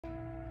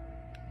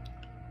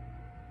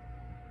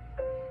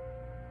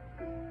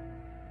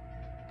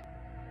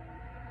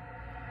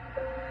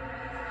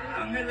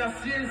en la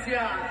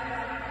ciencia.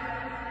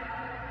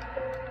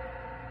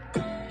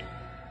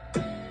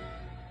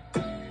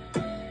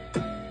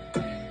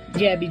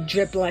 Yeah, be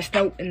dripping like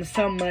snow in the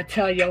summer.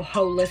 Tell your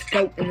hoe, let's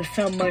go in the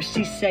summer.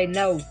 She say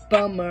no,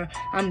 bummer.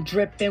 I'm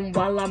dripping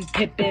while I'm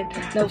pippin'.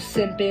 No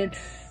simping,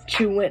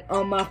 chewing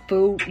on my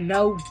food,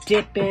 no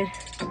dipping.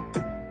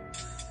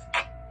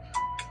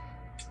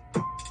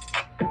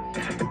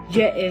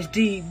 Yeah, it's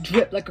D,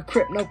 drip like a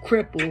crip, no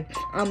cripple.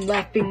 I'm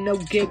laughing, no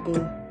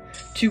giggle.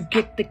 To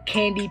get the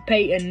candy,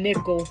 pay a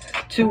nickel.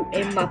 Two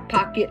in my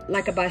pocket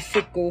like a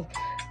bicycle.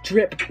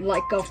 Drip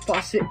like a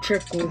faucet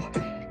trickle.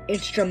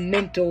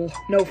 Instrumental,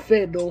 no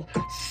fiddle.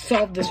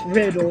 Solve this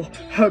riddle,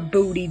 her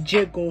booty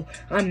jiggle.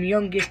 I'm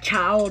youngest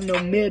child,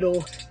 no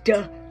middle.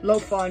 Duh,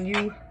 loaf on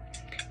you,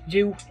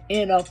 you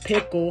in a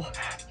pickle.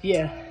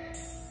 Yeah,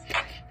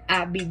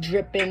 I be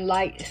dripping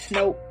like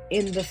snow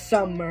in the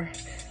summer.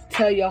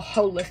 Tell your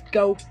hoe, let's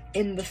go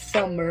in the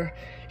summer.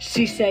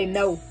 She say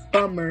no,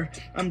 bummer.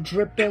 I'm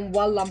dripping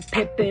while I'm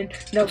pippin',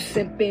 no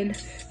simping.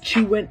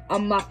 Chewing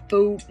on my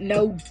food,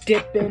 no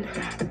dipping.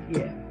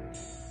 Yeah.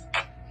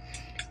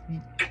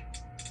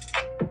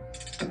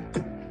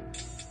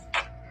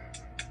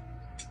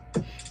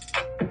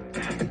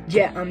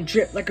 Yeah, I'm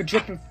drip like a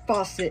dripping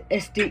faucet.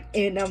 SD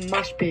in a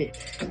mosh pit.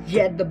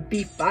 Yeah, the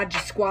beef, I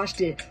just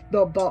squashed it.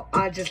 The ball,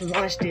 I just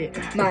launched it.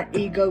 My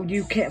ego,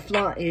 you can't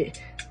flaunt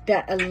it.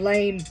 That a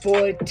lame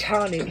boy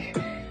tonic.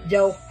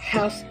 Yo,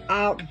 house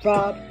I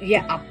rob,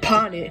 yeah, I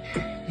pawn it.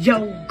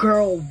 Yo,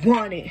 girl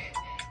want it.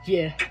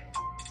 Yeah,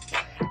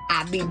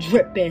 I be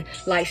dripping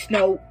like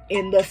snow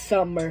in the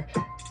summer.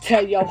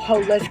 Tell your hoe,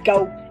 let's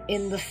go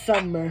in the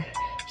summer.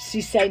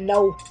 She say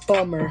no,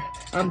 bummer.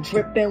 I'm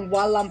dripping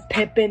while I'm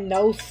pimping,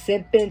 no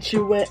simping.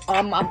 Chewing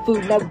on my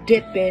food, no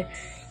dipping.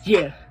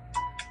 Yeah.